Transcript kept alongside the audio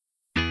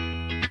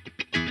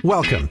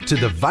Welcome to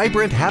the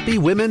Vibrant Happy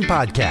Women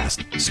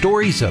podcast,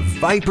 stories of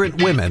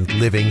vibrant women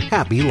living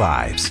happy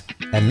lives.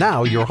 And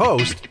now your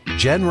host,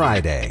 Jen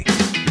Riday.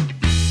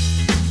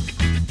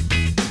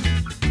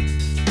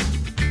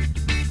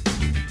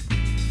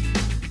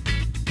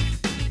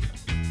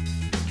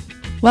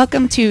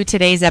 Welcome to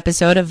today's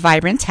episode of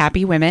Vibrant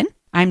Happy Women.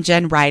 I'm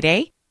Jen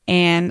Riday,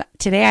 and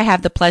today I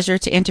have the pleasure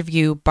to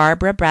interview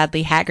Barbara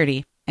Bradley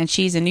Hagerty, and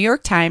she's a New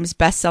York Times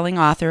bestselling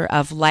author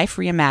of Life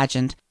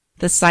Reimagined,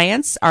 The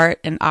Science, Art,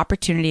 and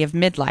Opportunity of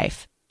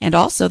Midlife, and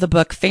also the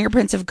book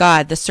Fingerprints of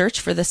God, The Search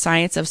for the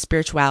Science of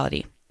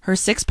Spirituality. Her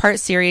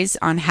 6-part series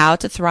on how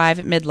to thrive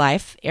at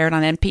midlife aired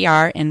on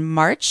NPR in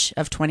March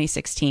of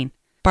 2016.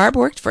 Barb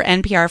worked for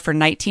NPR for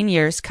 19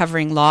 years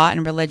covering law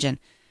and religion.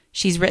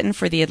 She's written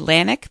for The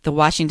Atlantic, The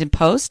Washington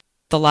Post,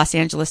 The Los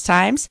Angeles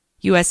Times,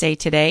 USA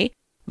Today,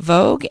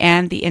 Vogue,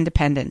 and The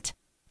Independent.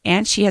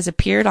 And she has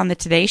appeared on The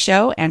Today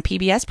Show and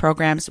PBS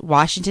programs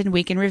Washington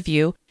Week in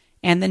Review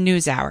and The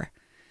NewsHour.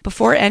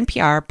 Before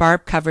NPR,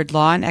 Barb covered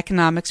law and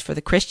economics for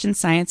the Christian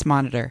Science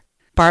Monitor.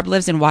 Barb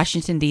lives in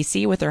Washington,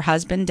 D.C. with her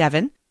husband,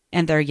 Devin,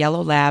 and their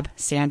yellow lab,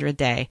 Sandra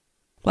Day.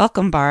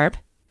 Welcome, Barb.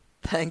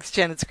 Thanks,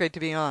 Jen. It's great to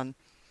be on.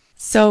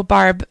 So,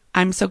 Barb,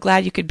 I'm so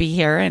glad you could be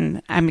here,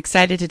 and I'm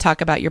excited to talk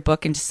about your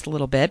book in just a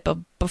little bit. But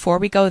before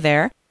we go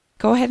there,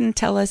 go ahead and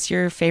tell us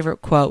your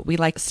favorite quote. We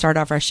like to start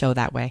off our show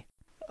that way.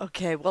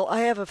 Okay, well,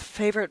 I have a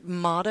favorite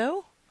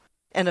motto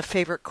and a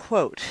favorite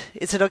quote.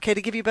 Is it okay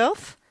to give you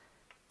both?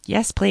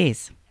 Yes,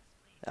 please.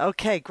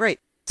 Okay, great.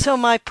 So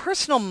my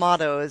personal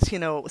motto is,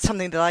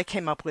 something that I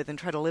came up with and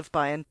try to live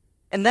by,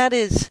 and that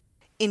is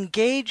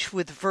engage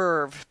with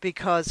verve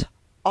because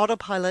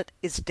autopilot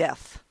is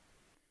death.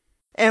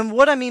 And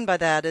what I mean by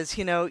that is,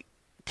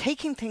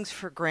 taking things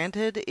for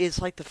granted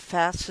is like the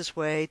fastest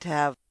way to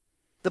have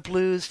the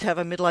blues, to have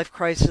a midlife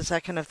crisis,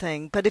 that kind of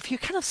thing. But if you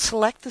kind of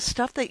select the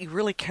stuff that you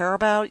really care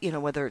about,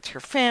 whether it's your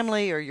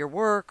family or your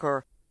work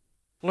or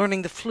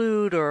learning the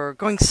flute or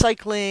going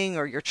cycling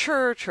or your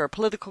church or a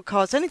political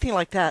cause, anything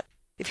like that,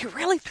 if you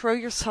really throw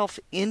yourself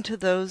into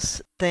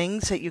those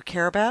things that you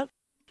care about,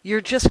 you're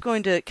just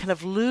going to kind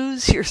of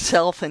lose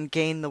yourself and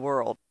gain the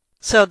world.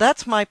 So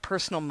that's my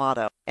personal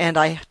motto, and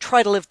I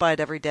try to live by it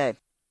every day.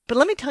 But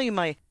let me tell you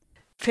my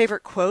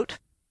favorite quote.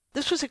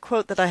 This was a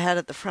quote that I had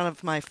at the front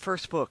of my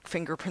first book,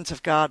 Fingerprints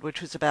of God,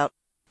 which was about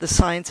the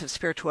science of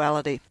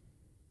spirituality.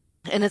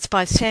 And it's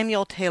by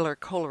Samuel Taylor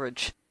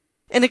Coleridge.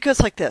 And it goes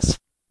like this.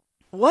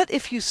 What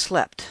if you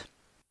slept?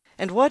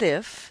 And what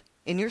if,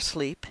 in your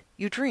sleep,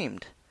 you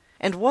dreamed?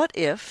 And what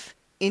if,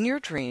 in your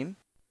dream,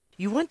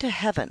 you went to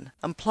heaven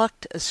and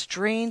plucked a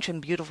strange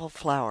and beautiful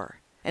flower?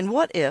 And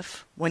what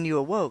if, when you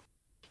awoke,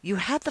 you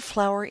had the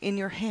flower in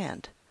your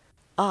hand?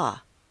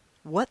 Ah,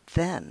 what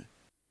then?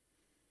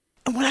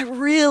 And what I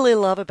really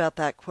love about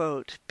that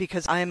quote,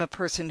 because I am a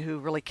person who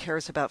really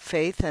cares about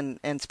faith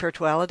and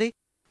spirituality,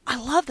 I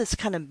love this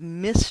kind of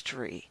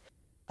mystery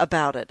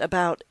about it,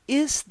 about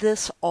is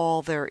this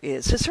all there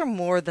is? Is there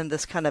more than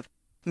this kind of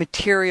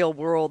material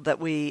world that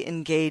we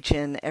engage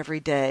in every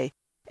day?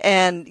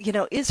 And,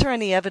 is there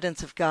any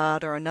evidence of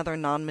God or another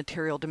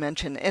non-material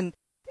dimension? And,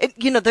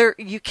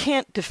 you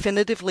can't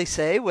definitively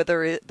say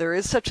whether there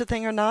is such a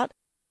thing or not,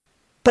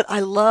 but I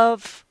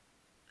love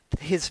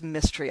his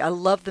mystery. I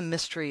love the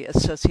mystery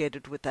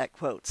associated with that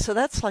quote. So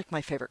that's like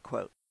my favorite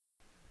quote.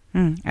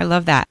 I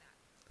love that.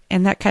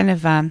 And that kind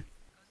of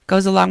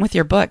goes along with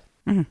your book.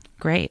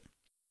 Great.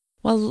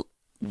 Well,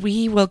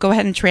 we will go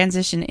ahead and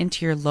transition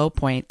into your low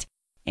point.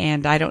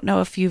 And I don't know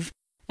if you've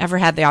ever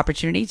had the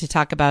opportunity to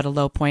talk about a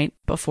low point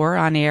before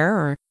on air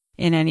or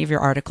in any of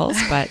your articles,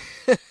 but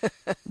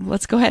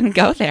let's go ahead and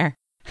go there.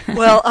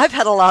 Well, I've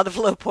had a lot of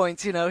low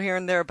points, here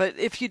and there. But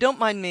if you don't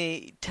mind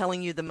me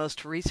telling you the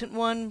most recent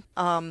one,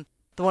 the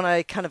one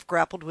I kind of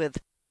grappled with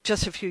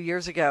just a few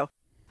years ago,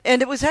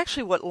 and it was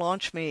actually what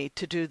launched me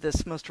to do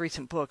this most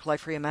recent book,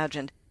 Life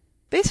Reimagined.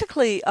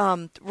 Basically,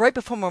 right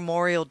before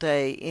Memorial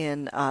Day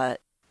in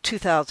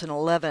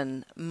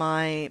 2011,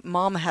 my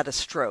mom had a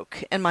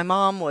stroke, and my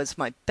mom was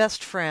my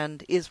best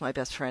friend, was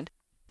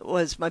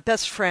my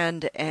best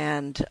friend,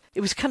 and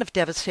it was kind of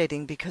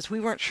devastating because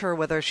we weren't sure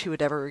whether she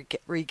would ever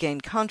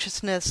regain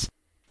consciousness.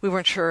 We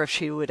weren't sure if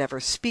she would ever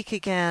speak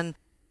again.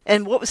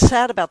 And what was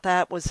sad about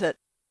that was that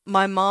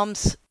my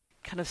mom's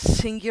kind of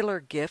singular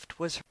gift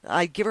was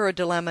I'd give her a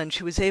dilemma and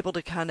she was able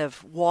to kind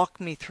of walk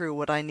me through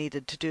what I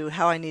needed to do,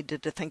 how I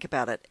needed to think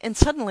about it. And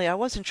suddenly I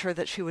wasn't sure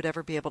that she would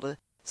ever be able to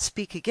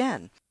speak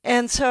again.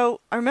 And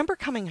so I remember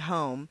coming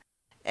home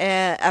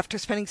after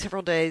spending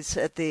several days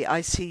at the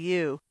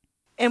ICU.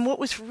 And what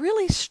was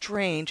really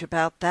strange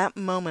about that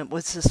moment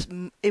was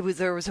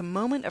there was a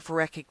moment of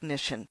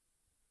recognition.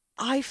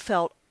 I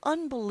felt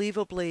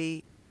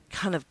unbelievably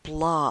kind of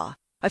blah.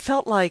 I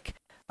felt like,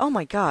 oh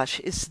my gosh,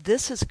 is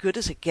this as good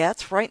as it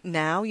gets right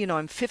now?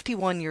 I'm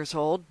 51 years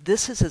old.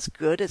 This is as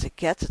good as it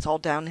gets. It's all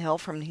downhill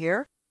from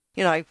here.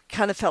 I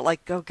kind of felt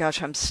like, oh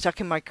gosh, I'm stuck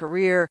in my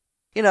career.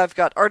 I've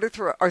got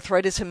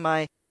arthritis in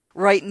my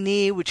right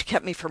knee, which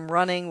kept me from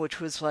running, which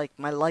was like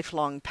my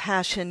lifelong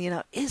passion.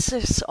 Is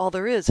this all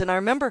there is? And I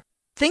remember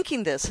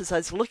thinking this as I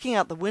was looking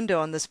out the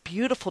window on this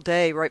beautiful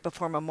day right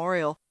before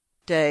Memorial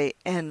Day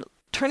and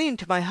turning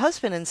to my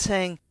husband and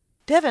saying,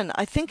 Devin,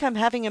 I think I'm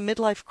having a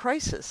midlife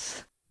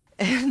crisis.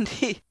 And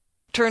he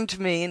turned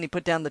to me and he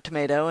put down the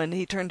tomato and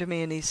he turned to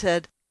me and he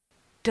said,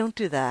 don't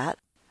do that.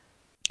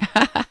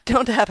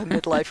 Don't have a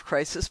midlife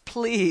crisis,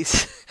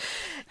 please.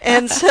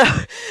 And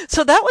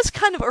so that was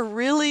kind of a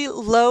really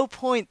low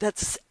point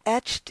that's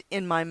etched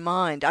in my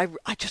mind. I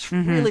just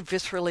really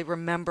viscerally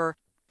remember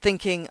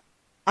thinking,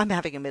 I'm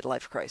having a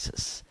midlife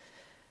crisis.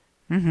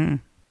 Mm-hmm.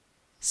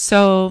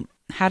 So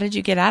how did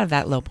you get out of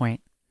that low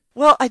point?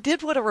 Well, I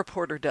did what a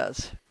reporter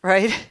does,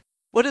 right?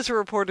 What does a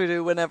reporter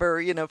do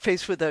whenever,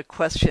 faced with a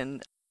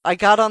question? I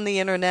got on the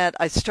internet.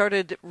 I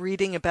started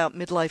reading about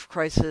midlife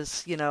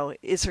crisis.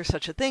 Is there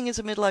such a thing as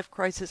a midlife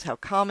crisis? How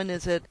common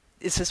is it?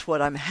 Is this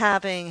what I'm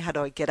having? How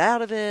do I get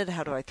out of it?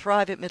 How do I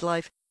thrive at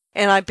midlife?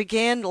 And I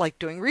began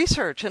doing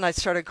research, and I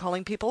started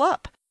calling people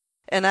up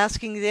and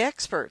asking the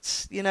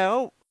experts,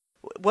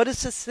 what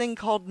is this thing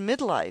called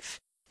midlife?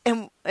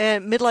 And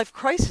midlife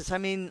crisis,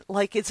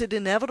 is it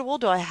inevitable?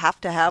 Do I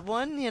have to have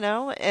one,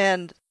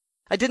 And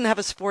I didn't have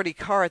a sporty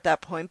car at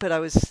that point, but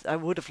I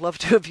would have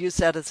loved to have used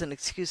that as an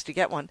excuse to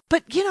get one.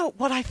 But,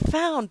 what I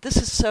found, this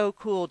is so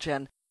cool,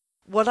 Jen.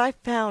 What I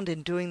found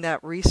in doing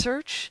that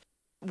research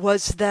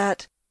was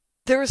that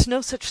there is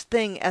no such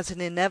thing as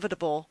an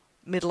inevitable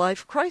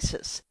midlife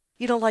crisis.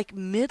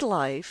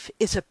 Midlife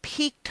is a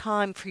peak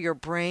time for your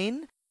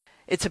brain.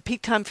 It's a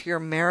peak time for your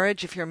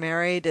marriage if you're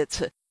married.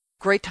 It's a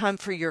great time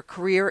for your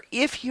career.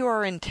 If you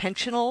are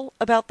intentional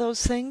about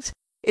those things,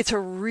 it's a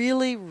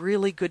really,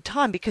 really good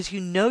time because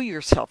you know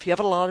yourself. You have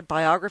a lot of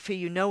biography.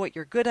 You know what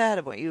you're good at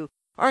and what you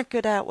aren't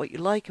good at, what you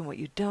like and what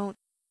you don't.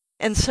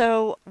 And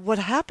so what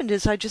happened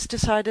is I just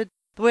decided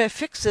the way I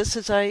fixed this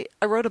is I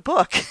wrote a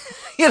book,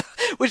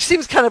 which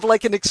seems kind of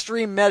like an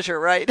extreme measure,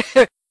 right?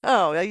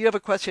 Oh, you have a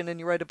question and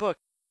you write a book.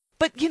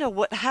 But,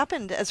 what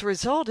happened as a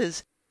result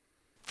is,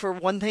 for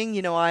one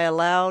thing, I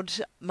allowed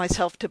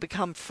myself to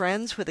become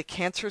friends with a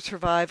cancer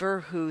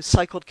survivor who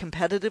cycled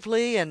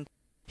competitively, and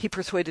he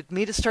persuaded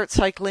me to start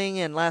cycling.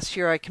 And last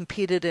year I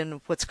competed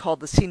in what's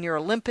called the Senior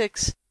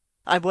Olympics.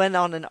 I went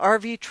on an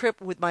RV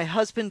trip with my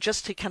husband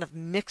just to kind of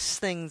mix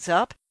things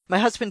up. My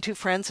husband, 2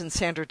 friends, and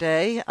Sandra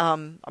Day,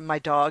 my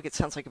dog. It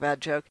sounds like a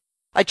bad joke.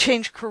 I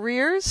changed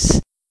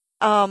careers.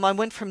 I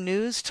went from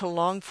news to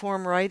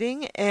long-form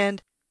writing.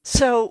 And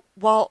so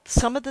while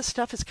some of this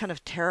stuff is kind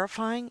of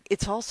terrifying,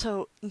 it's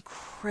also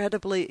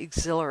incredibly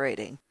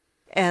exhilarating.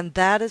 And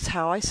that is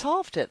how I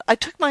solved it. I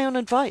took my own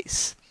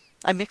advice.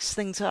 I mixed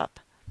things up.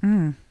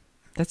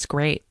 That's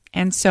great.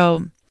 And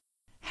so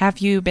have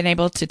you been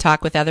able to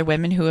talk with other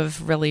women who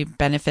have really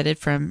benefited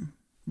from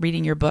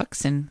reading your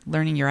books and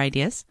learning your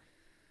ideas?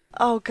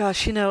 Oh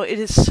gosh, it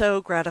is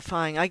so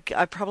gratifying. I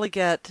probably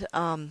get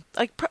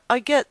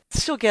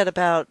still get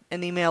about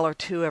an email or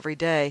two every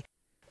day.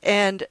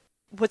 And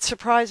what's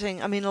surprising,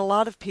 there are a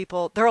lot of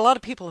people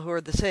who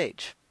are this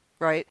age,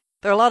 right?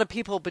 There are a lot of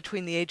people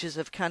between the ages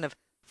of kind of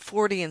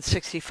 40 and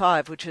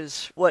 65, which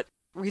is what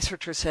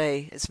researchers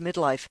say is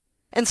midlife.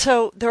 And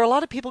so there are a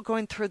lot of people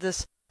going through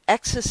this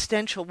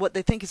what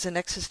they think is an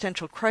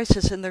existential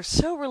crisis, and they're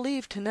so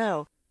relieved to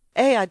know,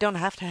 A, I don't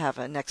have to have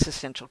an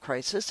existential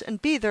crisis,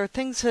 and B, there are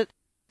things that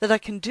I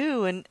can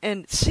do,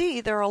 and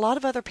C, there are a lot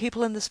of other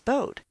people in this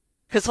boat.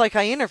 Because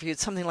I interviewed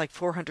something like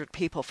 400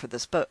 people for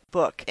this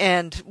book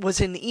and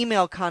was in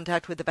email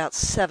contact with about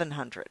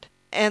 700.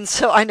 And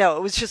so I know,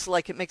 it was just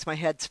it makes my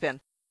head spin.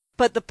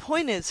 But the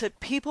point is that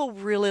people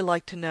really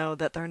like to know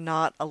that they're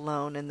not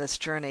alone in this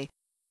journey.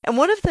 And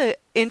one of the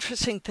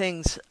interesting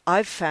things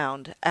I've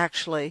found,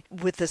 actually,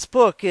 with this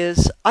book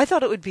is I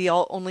thought it would be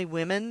only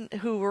women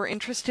who were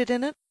interested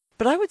in it.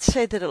 But I would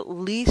say that at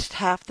least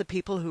half the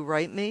people who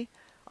write me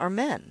are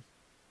men.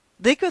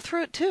 They go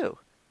through it too.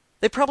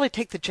 They probably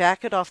take the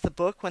jacket off the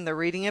book when they're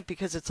reading it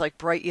because it's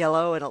bright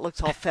yellow and it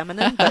looks all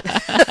feminine.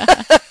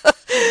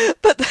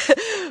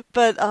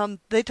 But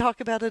they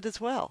talk about it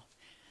as well.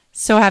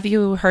 So have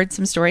you heard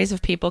some stories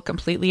of people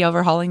completely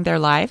overhauling their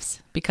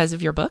lives because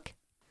of your book?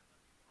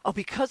 Oh,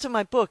 because of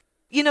my book.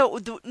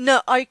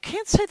 No, I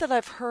can't say that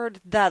I've heard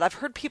that. I've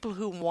heard people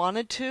who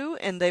wanted to,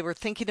 and they were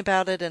thinking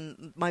about it,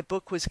 and my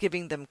book was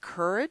giving them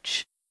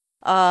courage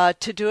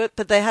to do it,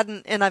 but they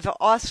hadn't. And I've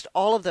asked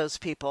all of those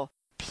people,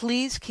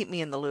 please keep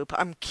me in the loop.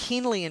 I'm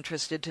keenly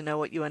interested to know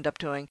what you end up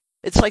doing.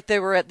 It's like they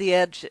were at the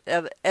edge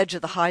of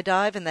the high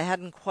dive, and they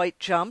hadn't quite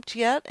jumped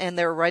yet, and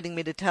they were writing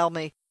me to tell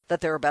me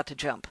that they were about to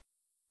jump.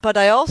 But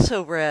I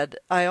also got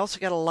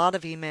a lot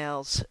of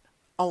emails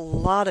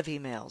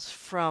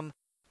from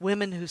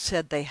women who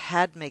said they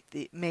had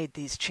made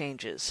these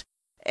changes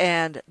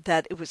and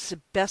that it was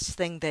the best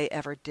thing they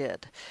ever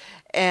did.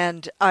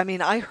 And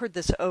I heard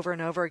this over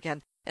and over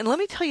again. And let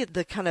me tell you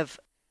the kind of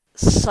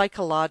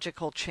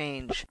psychological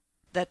change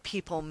that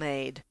people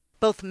made,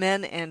 both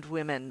men and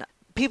women.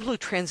 People who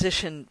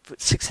transition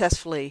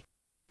successfully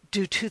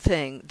do two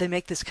things. They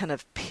make this kind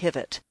of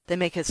pivot. They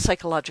make a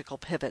psychological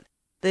pivot.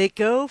 They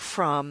go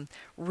from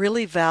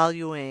really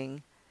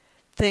valuing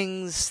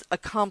things,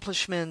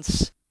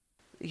 accomplishments,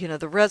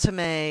 the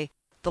resume,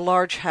 the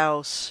large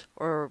house,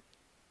 or,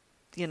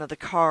 the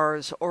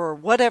cars, or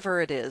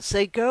whatever it is.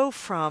 They go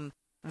from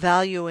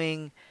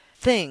valuing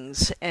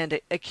things and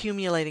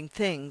accumulating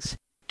things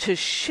to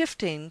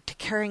shifting to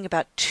caring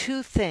about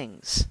two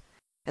things.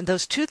 And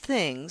those two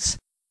things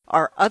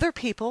are other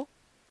people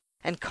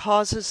and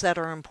causes that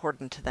are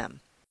important to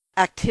them,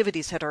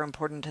 activities that are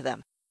important to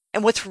them.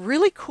 And what's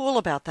really cool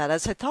about that,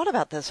 as I thought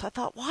about this, I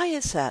thought, why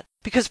is that?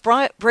 Because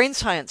brain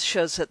science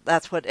shows that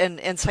that's what,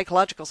 and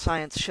psychological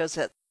science shows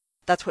that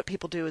that's what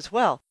people do as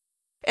well.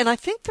 And I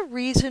think the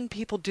reason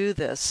people do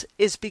this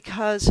is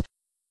because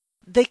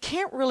they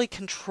can't really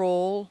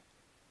control,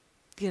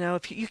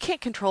 if you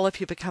can't control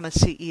if you become a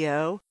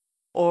CEO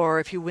or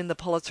if you win the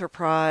Pulitzer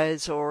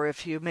Prize or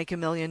if you make $1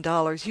 million.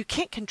 You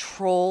can't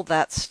control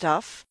that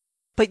stuff,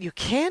 but you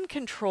can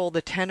control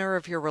the tenor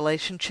of your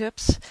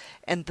relationships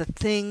and the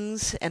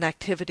things and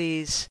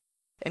activities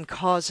and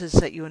causes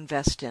that you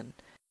invest in.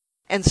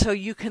 And so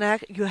you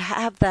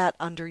have that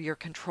under your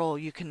control.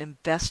 You can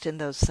invest in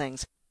those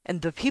things.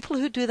 And the people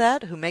who do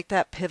that, who make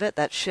that pivot,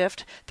 that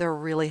shift, they're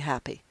really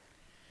happy.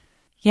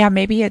 Yeah,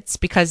 maybe it's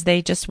because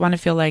they just want to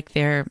feel like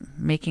they're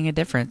making a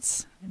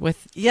difference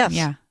with. Yes.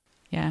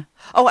 Yeah.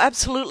 Oh,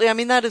 absolutely. I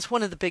mean, that is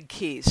one of the big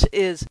keys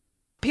is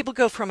people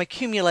go from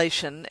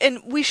accumulation, and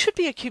we should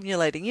be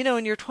accumulating.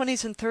 In your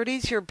 20s and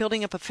 30s, you're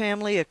building up a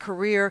family, a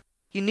career.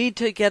 You need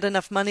to get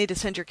enough money to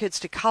send your kids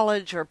to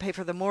college or pay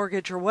for the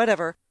mortgage or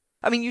whatever.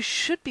 I mean, you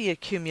should be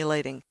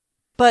accumulating.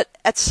 But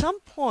at some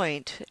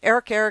point,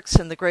 Erik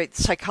Erikson, the great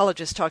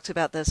psychologist, talks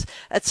about this.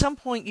 At some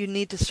point, you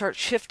need to start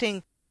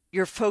shifting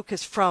your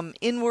focus from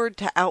inward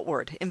to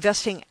outward,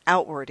 investing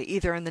outward,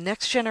 either in the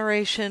next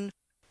generation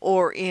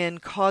or in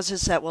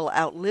causes that will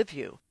outlive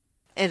you.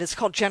 And it's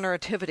called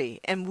generativity.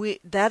 And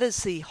that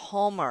is the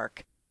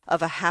hallmark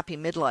of a happy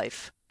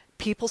midlife.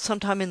 People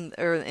sometime in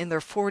their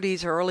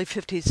 40s or early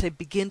 50s, they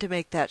begin to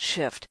make that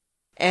shift.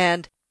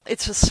 And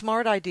it's a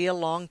smart idea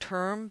long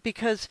term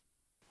because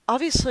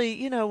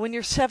obviously, when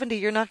you're 70,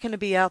 you're not going to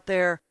be out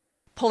there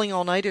pulling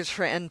all-nighters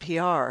for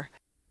NPR.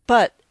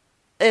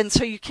 And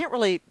so you can't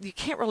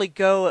really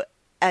go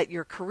at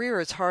your career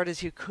as hard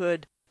as you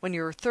could when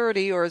you were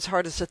 30 or as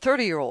hard as the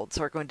 30-year-olds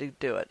are going to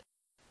do it.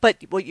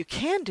 But what you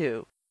can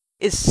do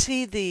is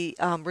see the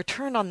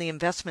return on the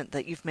investment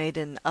that you've made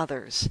in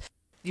others.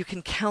 You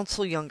can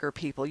counsel younger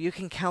people. You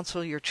can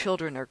counsel your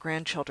children or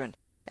grandchildren.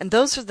 And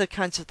those are the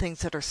kinds of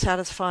things that are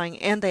satisfying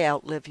and they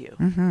outlive you.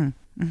 Mm-hmm.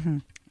 Mm-hmm.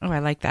 Oh, I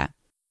like that.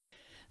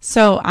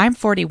 So I'm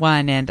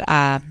 41, and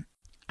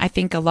I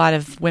think a lot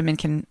of women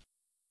can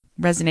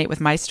resonate with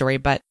my story.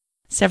 But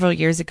several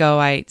years ago,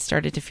 I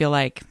started to feel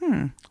like,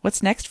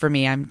 what's next for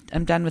me? I'm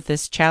done with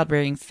this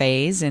childbearing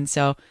phase, and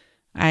so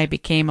I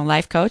became a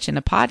life coach and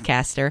a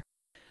podcaster.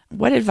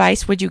 What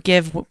advice would you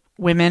give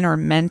women or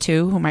men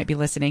too who might be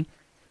listening,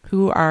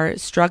 who are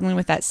struggling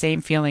with that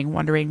same feeling,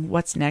 wondering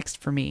what's next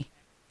for me?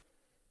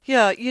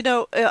 Yeah,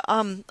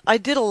 I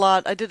did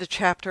a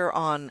chapter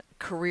on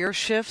career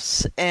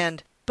shifts,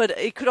 but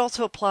it could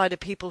also apply to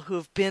people who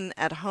have been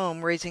at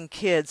home raising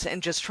kids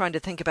and just trying to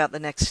think about the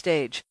next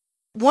stage.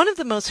 One of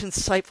the most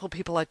insightful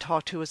people I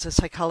talked to is a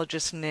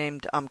psychologist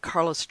named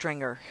Carlos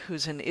Stringer,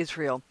 who's in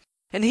Israel.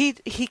 And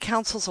he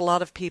counsels a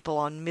lot of people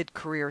on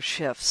mid-career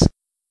shifts.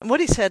 And what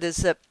he said is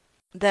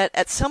that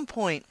at some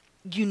point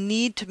you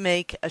need to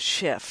make a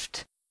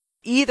shift.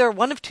 Either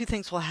one of two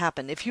things will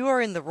happen. If you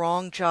are in the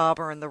wrong job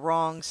or in the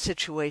wrong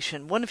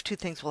situation, one of two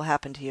things will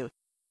happen to you.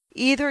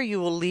 Either you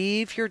will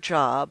leave your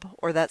job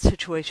or that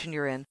situation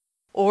you're in,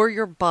 or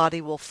your body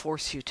will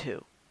force you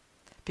to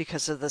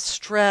because of the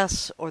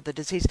stress or the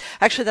disease.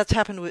 Actually,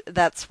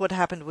 that's what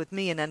happened with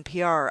me in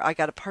NPR. I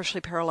got a partially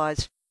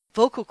paralyzed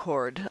vocal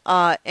cord,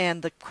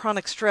 and the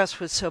chronic stress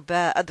was so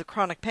bad, the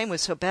chronic pain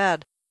was so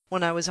bad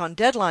when I was on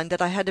deadline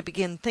that I had to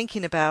begin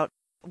thinking about,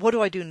 what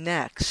do I do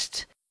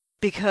next?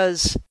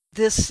 Because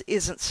this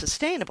isn't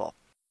sustainable,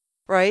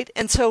 right?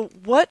 And so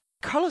what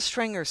Carlos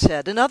Stringer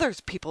said, and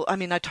others people, I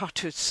talked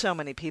to so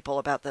many people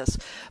about this,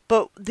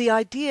 but the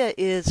idea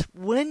is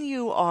when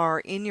you are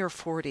in your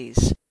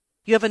 40s,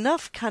 you have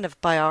enough kind of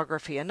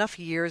biography, enough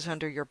years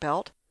under your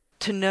belt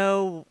to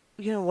know,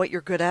 what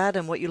you're good at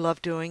and what you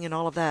love doing and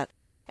all of that.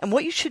 And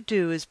what you should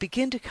do is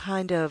begin to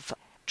kind of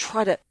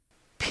try to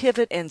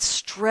pivot and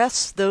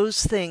stress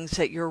those things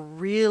that you're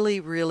really,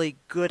 really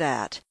good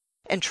at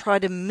and try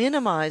to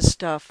minimize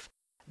stuff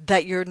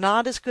that you're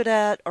not as good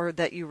at or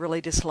that you really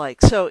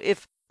dislike. So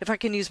if I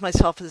can use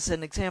myself as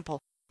an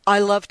example, I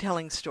love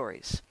telling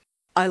stories.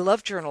 I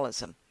love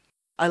journalism.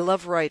 I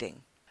love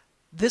writing.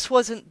 This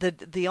wasn't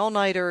the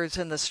all-nighters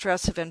and the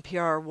stress of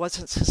NPR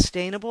wasn't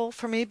sustainable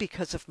for me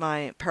because of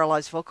my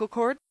paralyzed vocal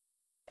cord.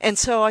 And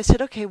so I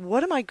said, okay,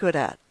 what am I good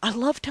at? I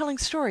love telling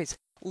stories.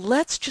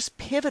 Let's just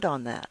pivot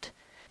on that.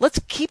 Let's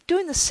keep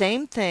doing the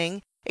same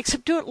thing,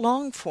 except do it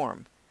long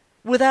form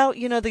without,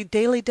 the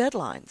daily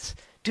deadlines.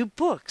 Do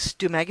books,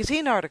 do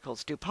magazine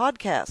articles, do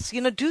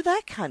podcasts, do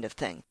that kind of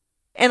thing.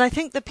 And I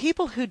think the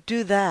people who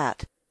do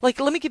that, like,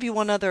 let me give you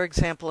one other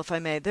example, if I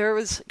may.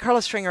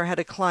 Carlos Stringer had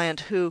a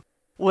client who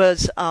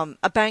was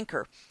a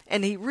banker,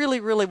 and he really,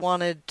 really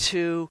wanted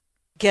to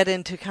get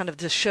into kind of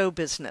the show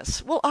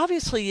business. Well,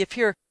 obviously, if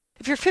you're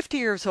 50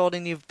 years old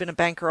and you've been a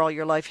banker all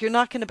your life, you're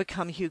not going to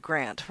become Hugh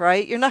Grant,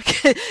 right? You're not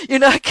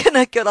going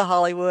to go to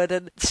Hollywood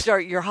and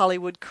start your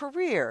Hollywood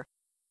career.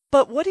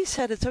 But what he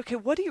said is, okay,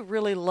 what do you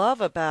really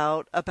love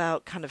about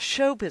kind of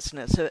show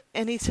business?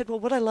 And he said, well,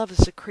 what I love is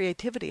the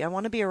creativity. I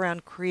want to be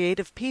around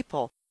creative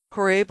people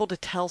who are able to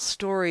tell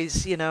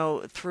stories,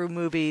 through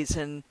movies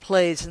and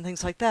plays and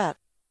things like that.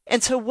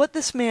 And so what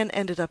this man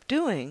ended up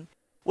doing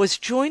was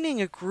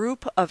joining a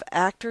group of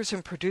actors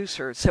and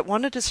producers that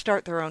wanted to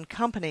start their own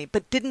company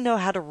but didn't know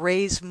how to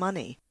raise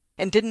money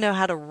and didn't know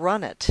how to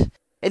run it.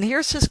 And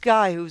here's this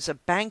guy who's a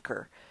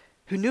banker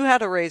who knew how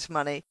to raise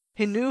money,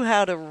 who knew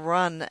how to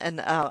run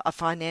a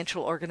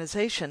financial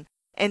organization,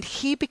 and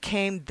he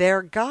became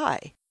their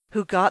guy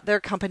who got their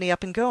company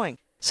up and going.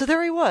 So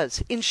there he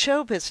was, in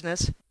show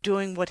business,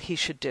 doing what he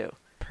should do.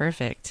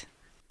 Perfect.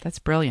 That's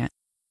brilliant.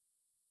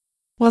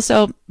 Well,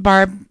 so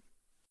Barb,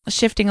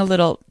 shifting a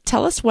little,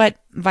 tell us what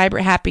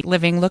Vibrant Happy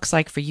Living looks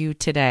like for you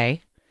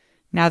today,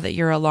 now that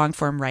you're a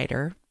long-form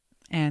writer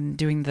and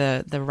doing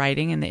the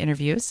writing and the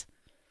interviews.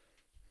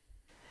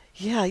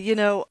 Yeah,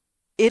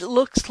 it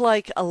looks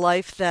like a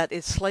life that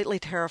is slightly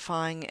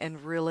terrifying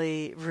and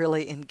really,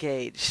 really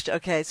engaged.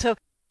 Okay, so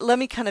let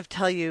me kind of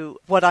tell you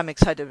what I'm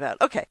excited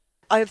about. Okay,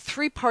 I have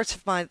three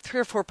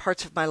or four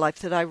parts of my life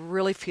that I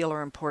really feel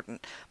are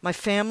important. My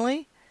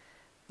family,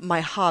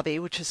 my hobby,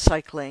 which is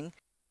cycling.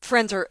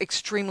 Friends are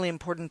extremely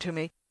important to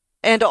me.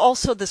 And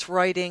also this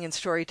writing and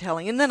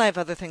storytelling. And then I have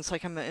other things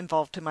like I'm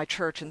involved in my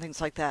church and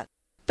things like that.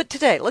 But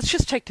today, let's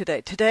just take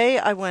today. Today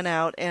I went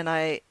out and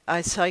I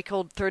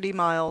cycled 30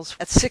 miles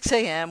at 6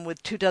 a.m.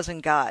 with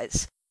 24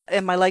 guys.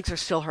 And my legs are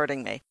still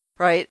hurting me,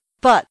 right?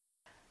 But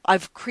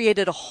I've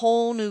created a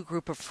whole new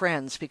group of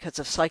friends because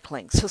of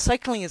cycling. So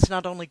cycling is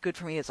not only good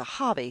for me as a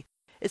hobby,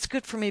 it's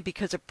good for me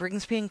because it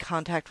brings me in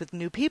contact with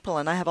new people.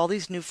 And I have all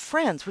these new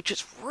friends, which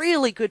is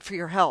really good for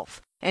your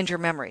health and your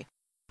memory.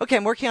 Okay,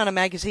 I'm working on a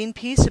magazine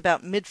piece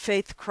about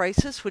mid-faith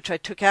crisis, which I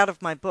took out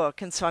of my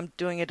book, and so I'm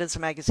doing it as a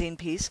magazine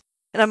piece.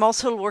 And I'm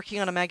also working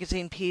on a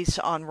magazine piece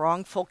on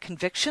wrongful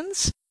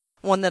convictions,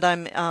 one that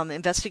I'm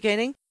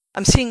investigating.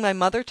 I'm seeing my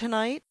mother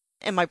tonight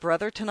and my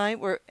brother tonight,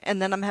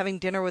 and then I'm having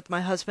dinner with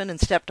my husband and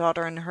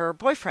stepdaughter and her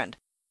boyfriend.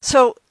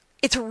 So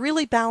it's a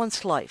really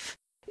balanced life.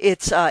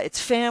 It's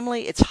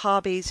family, it's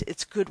hobbies,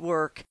 it's good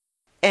work,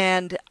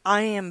 and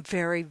I am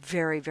very,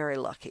 very, very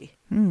lucky.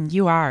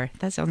 You are.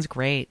 That sounds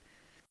great.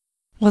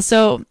 Well,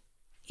 so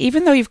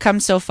even though you've come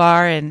so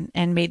far and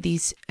made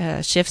these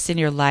shifts in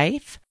your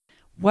life,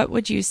 what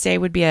would you say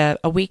would be a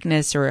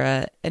weakness or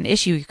an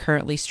issue you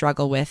currently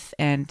struggle with,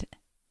 and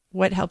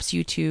what helps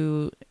you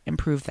to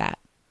improve that?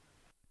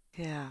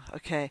 Yeah,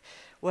 okay.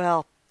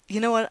 Well, you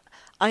know what?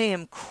 I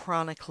am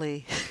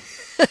chronically,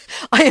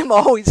 I am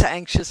always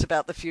anxious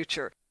about the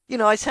future.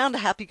 I sound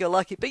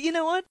happy-go-lucky, but you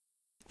know what?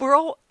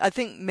 I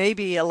think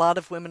maybe a lot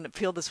of women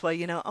feel this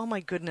way, oh my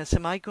goodness,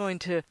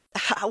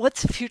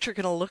 what's the future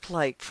going to look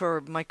like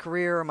for my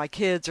career or my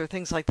kids or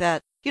things like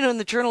that? In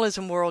the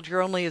journalism world,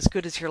 you're only as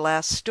good as your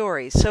last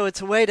story. So it's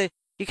a way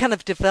you kind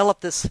of develop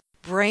this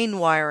brain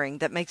wiring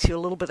that makes you a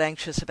little bit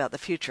anxious about the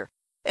future.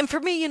 And for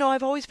me,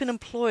 I've always been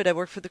employed. I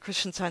worked for the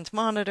Christian Science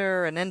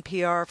Monitor and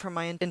NPR for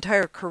my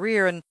entire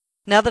career. And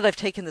now that I've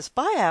taken this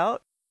buyout,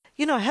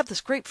 I have this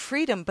great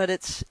freedom, but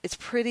it's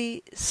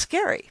pretty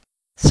scary.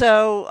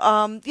 So,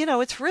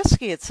 it's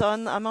risky.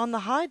 I'm on the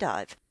high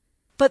dive.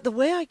 But the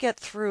way I get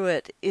through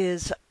it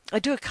is I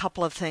do a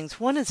couple of things.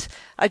 One is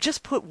I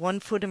just put one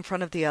foot in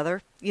front of the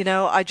other.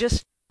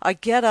 I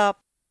get up,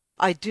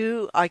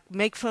 I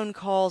make phone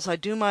calls, I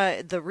do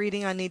the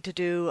reading I need to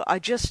do. I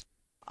just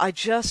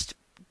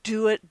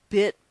do it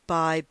bit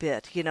by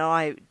bit.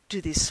 I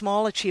do these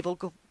small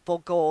achievable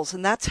goals,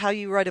 and that's how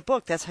you write a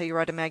book. That's how you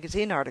write a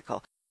magazine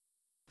article.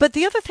 But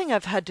the other thing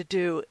I've had to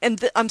do,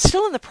 and I'm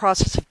still in the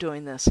process of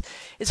doing this,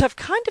 is I've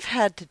kind of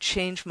had to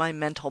change my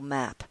mental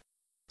map.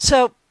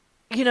 So,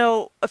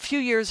 a few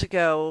years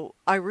ago,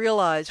 I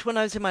realized when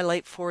I was in my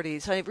late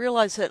 40s, I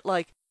realized that,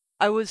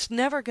 I was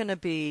never going to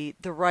be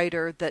the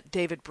writer that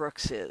David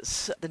Brooks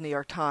is, the New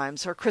York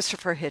Times, or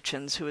Christopher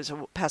Hitchens, who is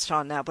passed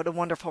on now, but a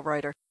wonderful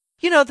writer.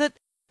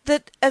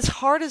 That as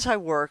hard as I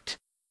worked,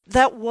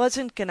 that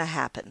wasn't going to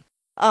happen.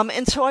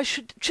 And so I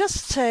should just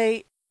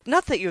say,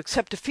 not that you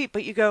accept defeat,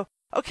 but you go,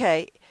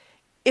 okay,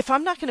 if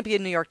I'm not going to be a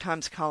New York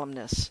Times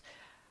columnist,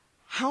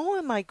 how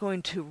am I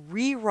going to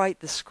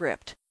rewrite the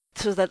script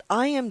so that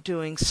I am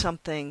doing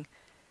something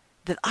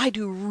that I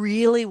do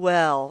really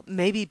well,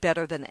 maybe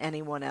better than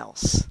anyone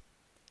else?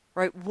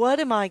 Right? What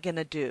am I going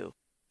to do?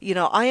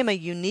 I am a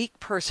unique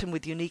person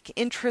with unique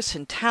interests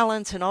and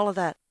talents and all of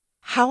that.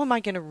 How am I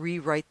going to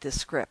rewrite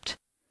this script?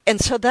 And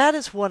so that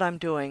is what I'm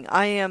doing.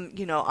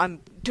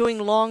 I'm doing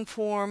long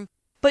form,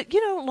 but,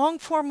 long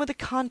form with the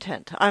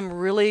content. I'm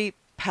really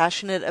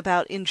passionate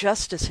about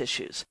injustice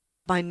issues.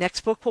 My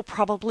next book will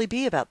probably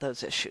be about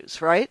those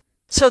issues, right?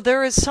 So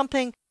there is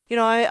something,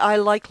 I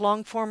like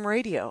long form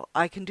radio.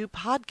 I can do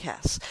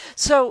podcasts.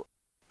 So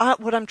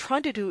what I'm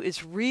trying to do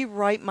is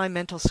rewrite my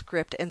mental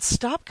script and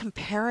stop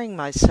comparing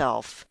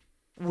myself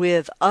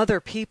with other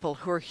people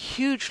who are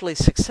hugely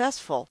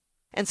successful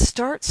and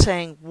start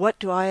saying, what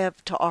do I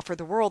have to offer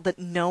the world that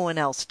no one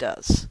else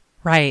does?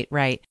 Right,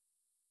 right.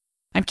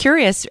 I'm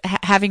curious,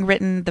 having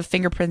written the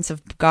Fingerprints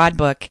of God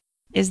book,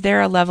 is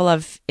there a level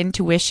of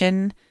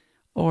intuition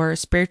or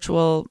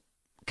spiritual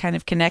kind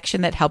of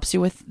connection that helps you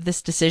with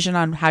this decision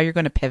on how you're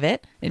going to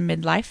pivot in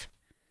midlife?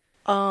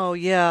 Oh,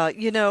 yeah.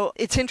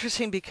 It's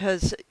interesting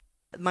because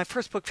my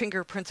first book,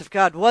 Fingerprints of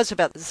God, was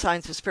about the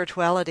science of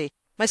spirituality.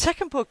 My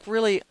second book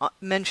really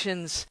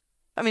mentions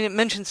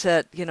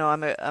that,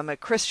 I'm a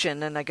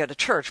Christian and I go to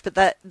church,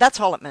 but that's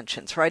all it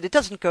mentions, right? It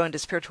doesn't go into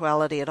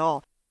spirituality at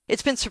all.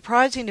 It's been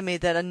surprising to me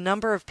that a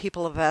number of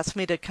people have asked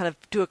me to kind of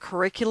do a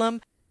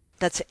curriculum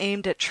that's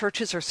aimed at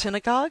churches or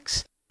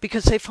synagogues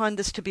because they find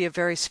this to be a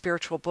very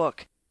spiritual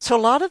book. So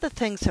a lot of the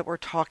things that we're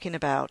talking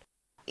about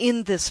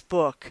in this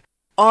book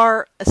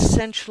are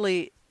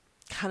essentially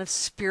kind of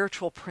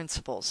spiritual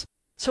principles.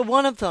 So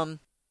one of them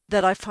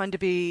that I find to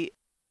be,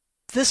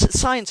 this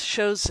science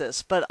shows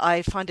this, but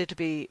I find it to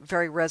be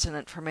very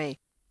resonant for me.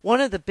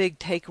 One of the big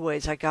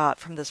takeaways I got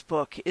from this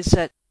book is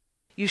that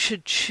you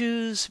should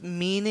choose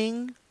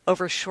meaning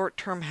over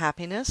short-term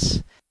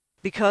happiness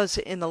because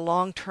in the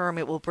long term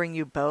it will bring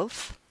you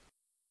both.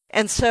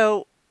 And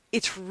so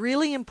it's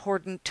really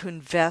important to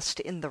invest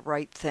in the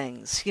right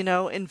things.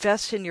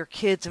 Invest in your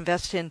kids,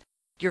 invest in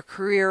your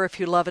career if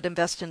you love it,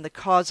 invest in the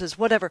causes,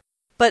 whatever.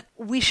 But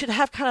we should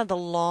have kind of the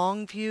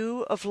long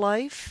view of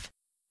life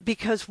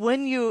because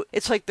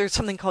it's like there's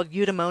something called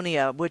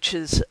eudaimonia, which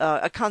is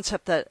a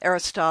concept that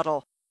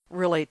Aristotle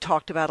really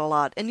talked about a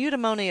lot. And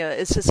eudaimonia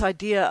is this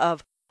idea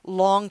of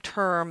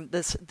long-term,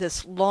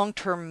 this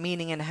long-term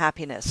meaning and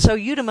happiness. So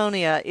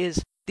eudaimonia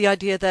is the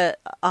idea that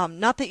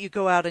not that you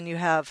go out and you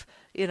have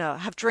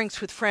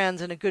drinks with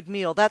friends and a good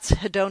meal. That's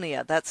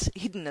hedonia, that's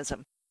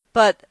hedonism.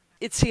 But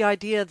it's the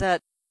idea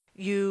that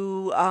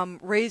you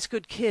raise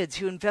good kids,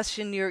 you invest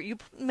in you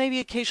maybe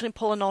occasionally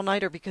pull an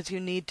all-nighter because you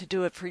need to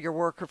do it for your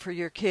work or for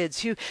your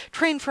kids. You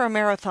train for a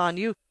marathon,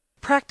 you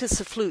practice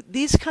the flute.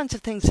 These kinds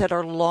of things that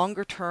are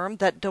longer term,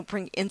 that don't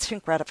bring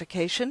instant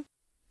gratification.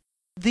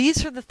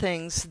 These are the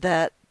things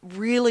that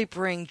really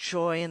bring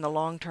joy in the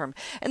long term.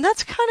 And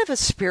that's kind of a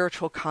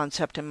spiritual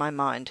concept in my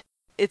mind.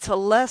 It's a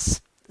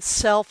less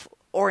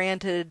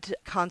self-oriented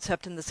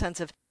concept in the sense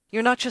of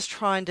you're not just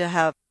trying to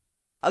have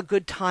a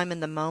good time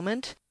in the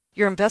moment.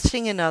 You're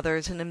investing in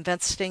others and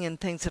investing in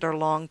things that are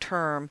long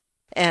term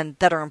and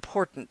that are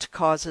important,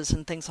 causes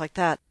and things like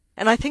that.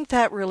 And I think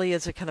that really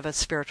is a kind of a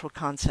spiritual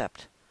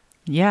concept.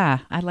 Yeah,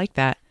 I like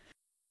that.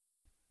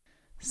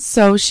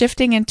 So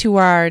shifting into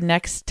our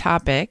next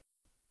topic,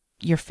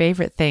 your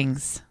favorite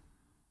things.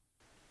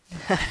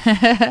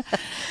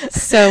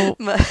 So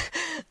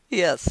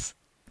yes.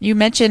 You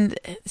mentioned,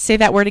 say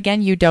that word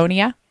again,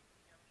 eudonia?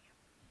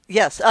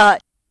 Yes,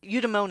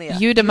 eudaimonia.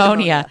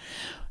 Eudaimonia.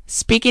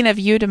 Speaking of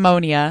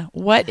eudaimonia,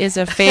 what is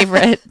a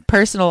favorite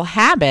personal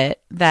habit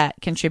that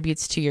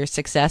contributes to your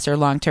success or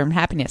long-term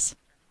happiness?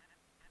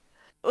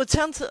 Well, it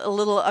sounds a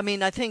little,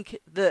 I think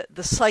the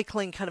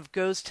cycling kind of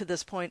goes to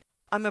this point.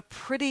 I'm a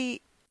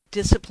pretty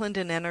disciplined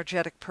and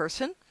energetic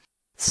person,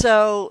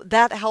 so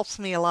that helps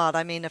me a lot.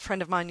 A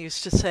friend of mine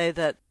used to say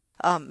that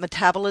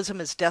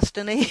metabolism is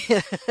destiny,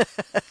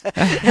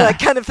 and I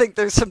kind of think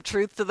there's some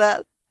truth to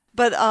that.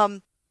 But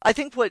I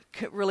think what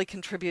really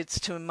contributes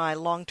to my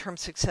long-term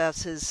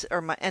success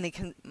any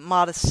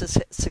modest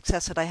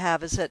success that I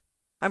have is that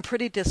I'm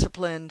pretty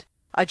disciplined.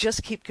 I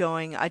just keep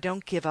going. I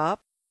don't give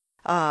up.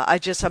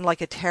 I'm like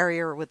a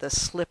terrier with a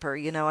slipper.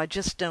 I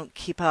just don't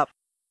keep up.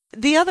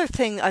 The other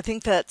thing I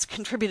think that's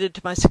contributed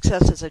to my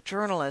success as a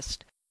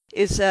journalist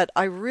is that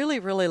I really,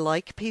 really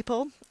like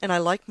people and I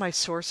like my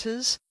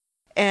sources,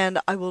 and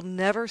I will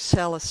never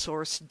sell a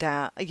source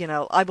down.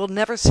 I will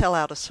never sell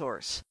out a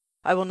source.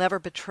 I will never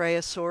betray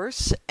a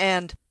source,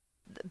 and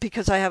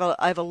because I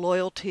have a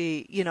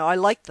loyalty, I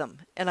like them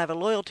and I have a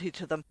loyalty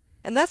to them.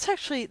 And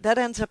that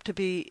ends up to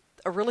be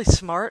a really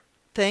smart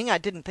thing. I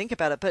didn't think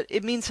about it, but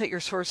it means that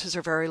your sources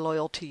are very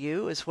loyal to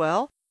you as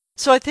well.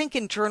 So I think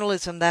in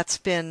journalism that's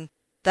been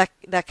that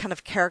kind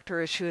of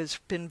character issue has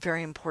been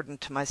very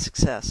important to my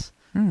success.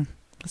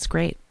 That's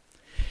great.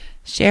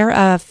 Share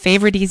a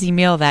favorite easy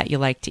meal that you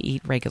like to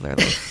eat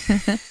regularly.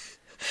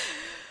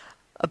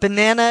 A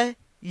banana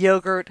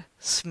yogurt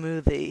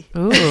smoothie.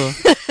 Ooh.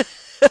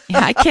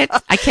 Yeah, I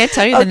can't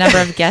tell you the number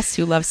of guests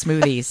who love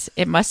smoothies.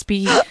 It must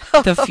be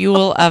the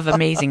fuel of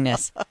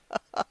amazingness.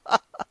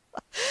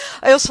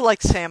 I also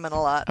like salmon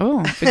a lot.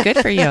 Oh, but good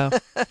for you.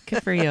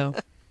 Good for you.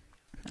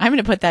 I'm going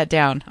to put that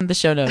down on the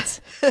show notes.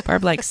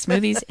 Barb likes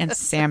smoothies and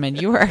salmon.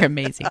 You are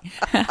amazing.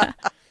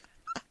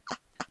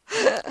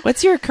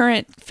 What's your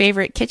current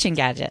favorite kitchen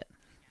gadget?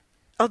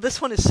 Oh,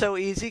 this one is so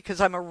easy because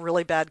I'm a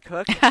really bad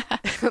cook.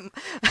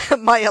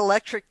 My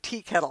electric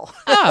tea kettle.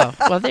 Oh,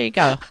 well, there you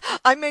go.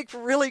 I make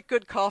really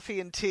good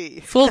coffee and tea.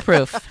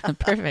 Foolproof.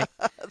 Perfect.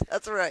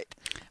 That's right.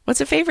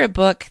 What's a favorite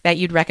book that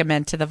you'd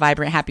recommend to the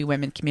Vibrant Happy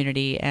Women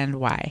community and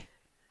why?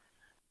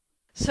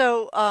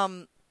 So,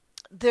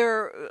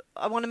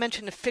 I want to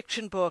mention a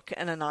fiction book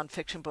and a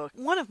nonfiction book.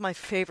 One of my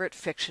favorite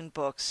fiction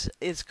books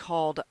is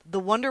called The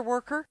Wonder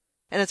Worker,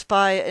 and it's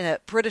by a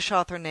British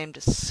author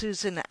named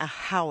Susan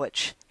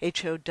Howatch,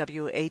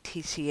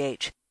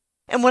 Howatch.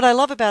 And what I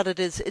love about it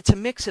is it's a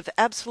mix of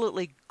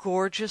absolutely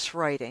gorgeous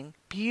writing,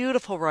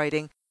 beautiful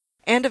writing,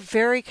 and a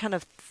very kind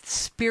of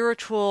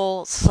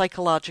spiritual,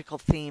 psychological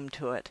theme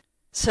to it.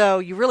 So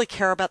you really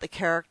care about the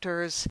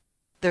characters.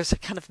 There's a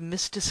kind of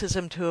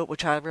mysticism to it,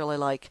 which I really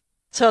like.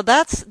 So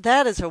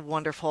that is a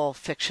wonderful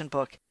fiction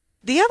book.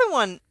 The other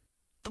one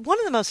of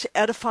the most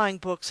edifying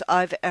books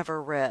I've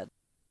ever read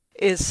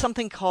is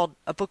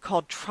a book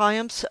called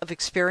Triumphs of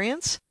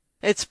Experience.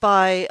 It's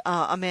by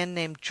a man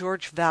named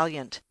George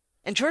Vaillant.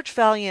 And George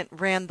Vaillant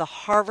ran the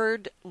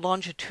Harvard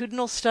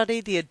longitudinal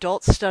study, the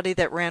adult study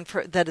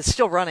that is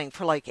still running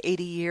for like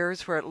 80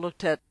 years, where it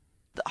looked at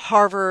the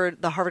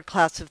Harvard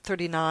class of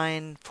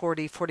 39,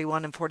 40,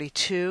 41, and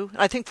 42.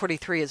 I think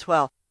 43 as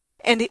well.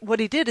 And what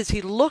he did is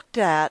he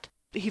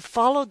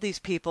followed these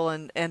people,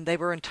 and they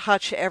were in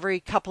touch every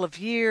couple of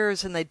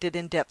years, and they did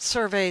in-depth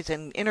surveys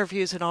and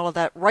interviews and all of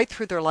that right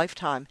through their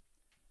lifetime.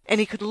 And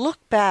he could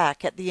look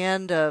back at the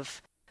end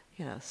of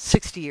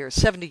 60 years,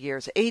 70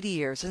 years, 80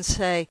 years and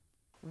say,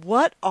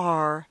 what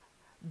are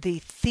the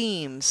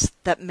themes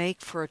that make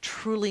for a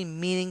truly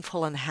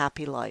meaningful and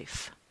happy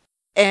life?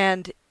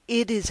 And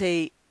it is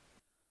a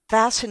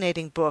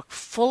fascinating book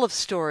full of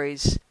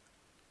stories.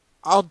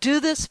 I'll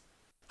do this.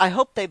 I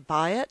hope they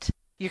buy it.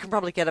 You can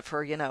probably get it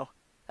for,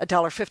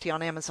 $1.50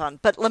 on Amazon.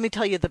 But let me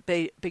tell you the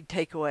big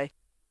takeaway.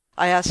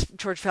 I asked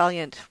George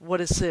Vaillant,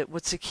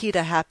 what's the key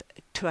to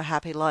a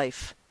happy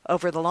life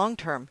over the long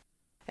term?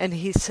 And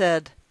he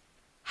said,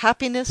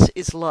 happiness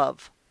is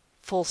love,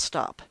 full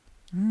stop.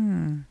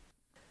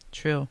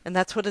 True. And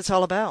that's what it's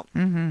all about.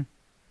 Mm-hmm.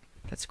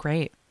 That's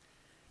great.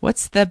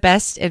 What's the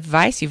best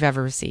advice you've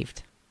ever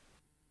received?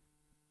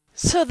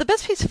 So the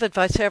best piece of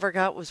advice I ever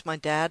got was my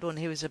dad when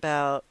he was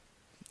about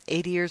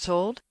 80 years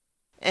old.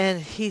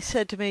 And he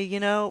said to me,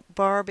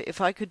 Barb,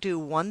 if I could do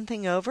one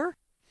thing over,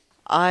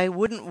 I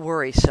wouldn't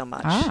worry so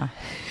much. Ah.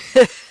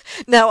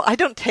 Now, I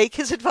don't take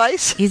his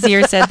advice.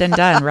 Easier said than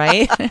done,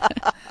 right?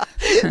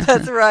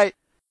 That's right.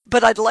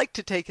 But I'd like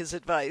to take his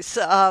advice.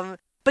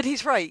 But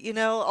he's right.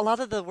 A lot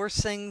of the worst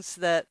things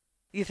that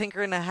you think are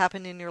going to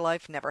happen in your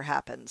life never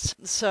happens.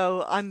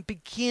 So I'm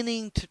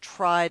beginning to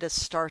try to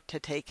start to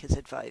take his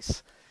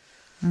advice.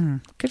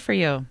 Good for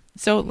you.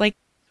 So,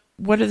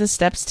 what are the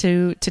steps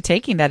to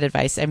taking that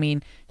advice? I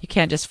mean, you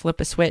can't just flip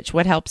a switch.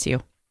 What helps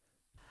you?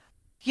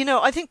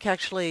 I think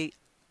actually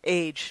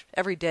age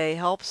every day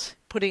helps.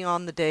 Putting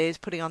on the days,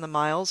 putting on the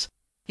miles.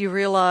 You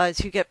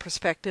realize, you get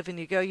perspective, and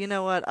you go, you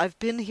know what? I've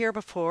been here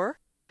before.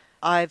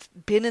 I've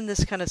been in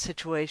this kind of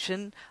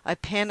situation. I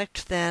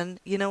panicked then.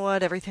 You know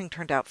what? Everything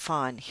turned out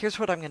fine. Here's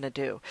what I'm going to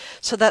do.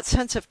 So that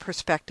sense of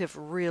perspective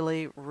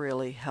really,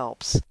 really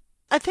helps.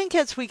 I think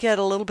as we get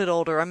a little bit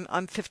older,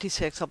 I'm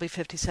 56, I'll be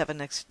 57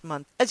 next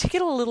month. As you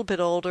get a little bit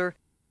older,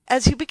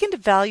 as you begin to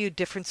value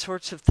different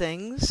sorts of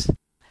things,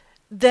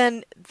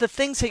 then the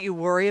things that you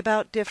worry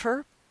about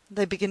differ.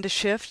 They begin to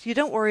shift. You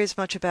don't worry as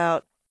much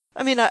about,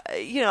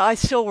 I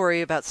still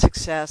worry about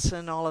success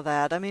and all of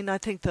that. I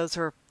think that's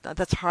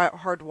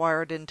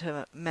hardwired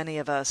into many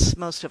of us,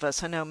 most of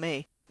us, I know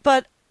me.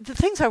 But the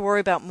things I worry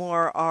about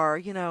more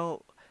are,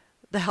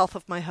 the health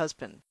of my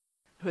husband,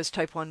 who has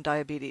type 1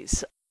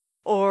 diabetes.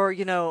 Or,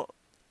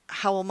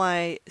 how will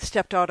my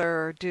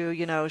stepdaughter do?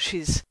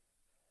 She's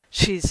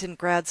in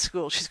grad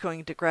school. She's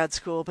going to grad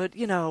school, but,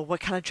 what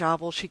kind of job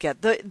will she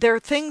get? There are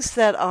things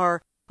that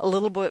are a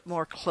little bit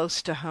more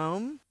close to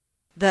home.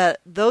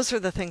 Those are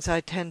the things I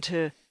tend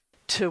to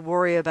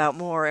worry about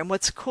more. And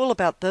what's cool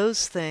about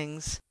those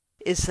things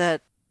is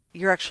that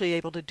you're actually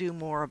able to do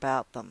more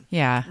about them.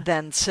 Yeah.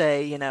 Than,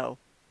 say,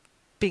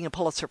 being a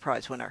Pulitzer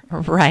Prize winner.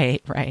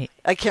 Right.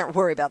 I can't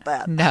worry about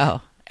that.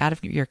 No, out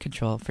of your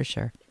control for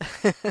sure.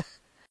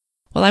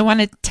 Well, I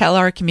want to tell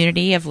our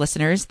community of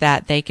listeners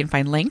that they can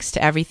find links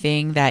to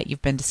everything that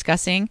you've been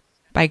discussing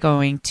by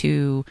going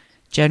to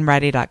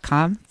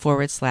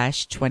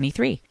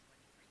jenriday.com/23.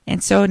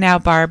 And so now,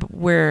 Barb,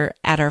 we're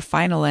at our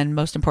final and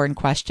most important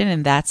question,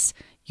 and that's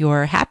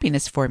your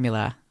happiness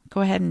formula.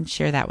 Go ahead and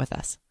share that with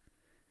us.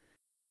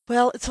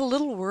 Well, it's a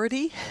little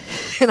wordy,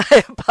 and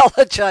I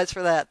apologize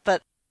for that.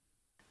 But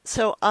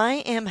so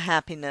I am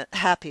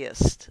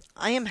happiest.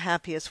 I am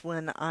happiest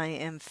when I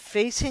am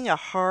facing a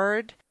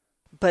hard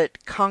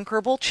but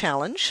conquerable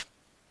challenge,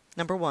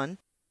 number one.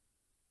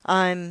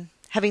 I'm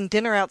having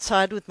dinner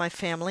outside with my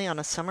family on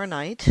a summer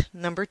night,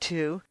 number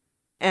two,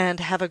 and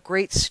have a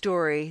great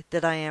story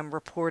that I am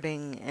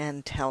reporting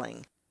and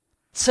telling.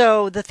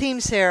 So the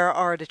themes there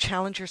are to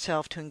challenge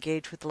yourself to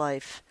engage with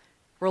life,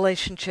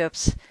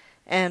 relationships,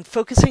 and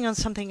focusing on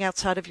something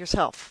outside of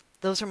yourself.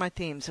 Those are my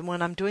themes. And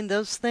when I'm doing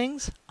those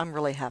things, I'm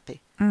really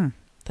happy.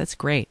 That's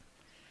great.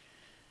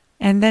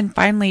 And then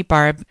finally,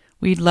 Barb,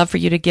 we'd love for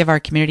you to give our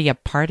community a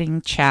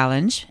parting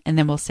challenge, and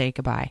then we'll say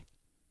goodbye.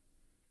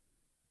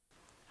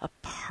 A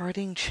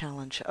parting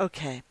challenge.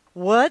 Okay.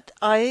 What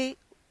I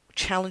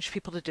challenge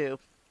people to do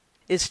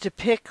is to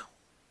pick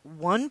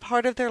one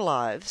part of their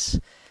lives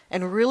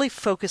and really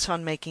focus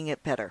on making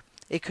it better.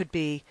 It could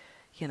be,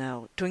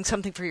 doing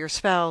something for your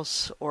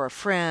spouse or a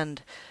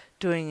friend,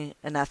 doing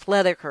an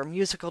athletic or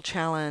musical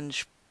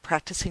challenge,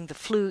 practicing the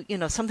flute,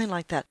 something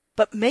like that.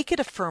 But make it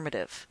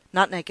affirmative,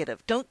 not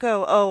negative. Don't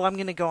go, oh, I'm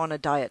going to go on a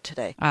diet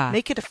today.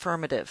 Make it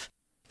affirmative,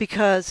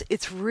 because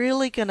it's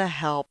really going to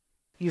help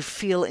you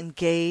feel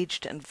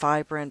engaged and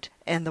vibrant,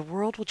 and the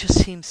world will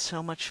just seem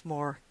so much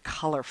more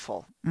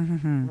colorful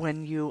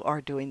when you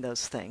are doing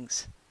those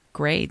things.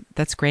 Great.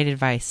 That's great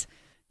advice.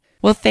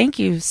 Well, thank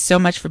you so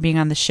much for being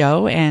on the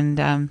show,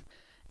 and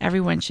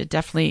everyone should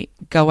definitely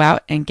go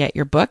out and get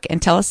your book.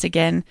 And tell us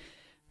again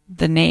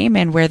the name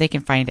and where they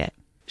can find it.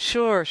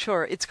 Sure.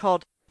 It's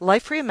called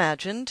Life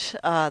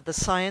Reimagined, The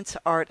Science,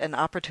 Art, and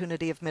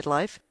Opportunity of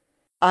Midlife.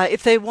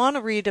 If they want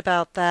to read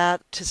about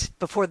that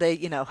before they,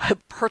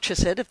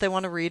 purchase it, if they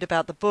want to read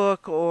about the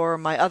book or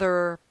my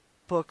other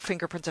book,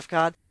 Fingerprints of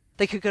God,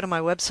 they could go to my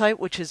website,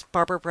 which is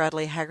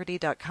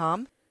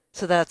barbarabradleyhagerty.com.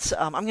 So that's,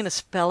 I'm going to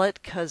spell it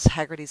because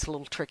Hagerty's a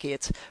little tricky.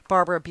 It's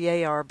Barbara,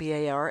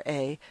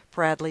 B-A-R-B-A-R-A,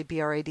 Bradley,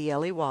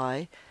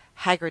 B-R-A-D-L-E-Y,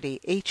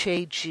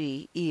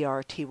 Hagerty,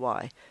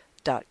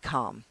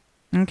 Hagerty.com.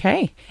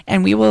 Okay.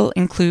 And we will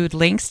include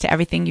links to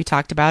everything you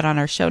talked about on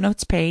our show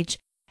notes page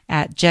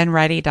at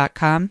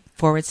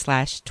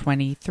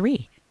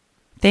jenriday.com/23.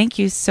 Thank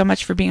you so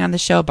much for being on the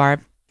show,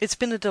 Barb. It's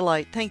been a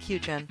delight. Thank you,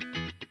 Jen.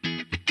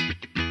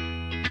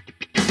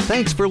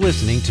 Thanks for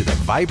listening to the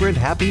Vibrant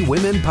Happy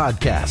Women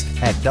podcast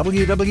at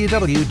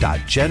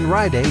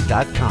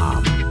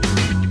www.jenriday.com.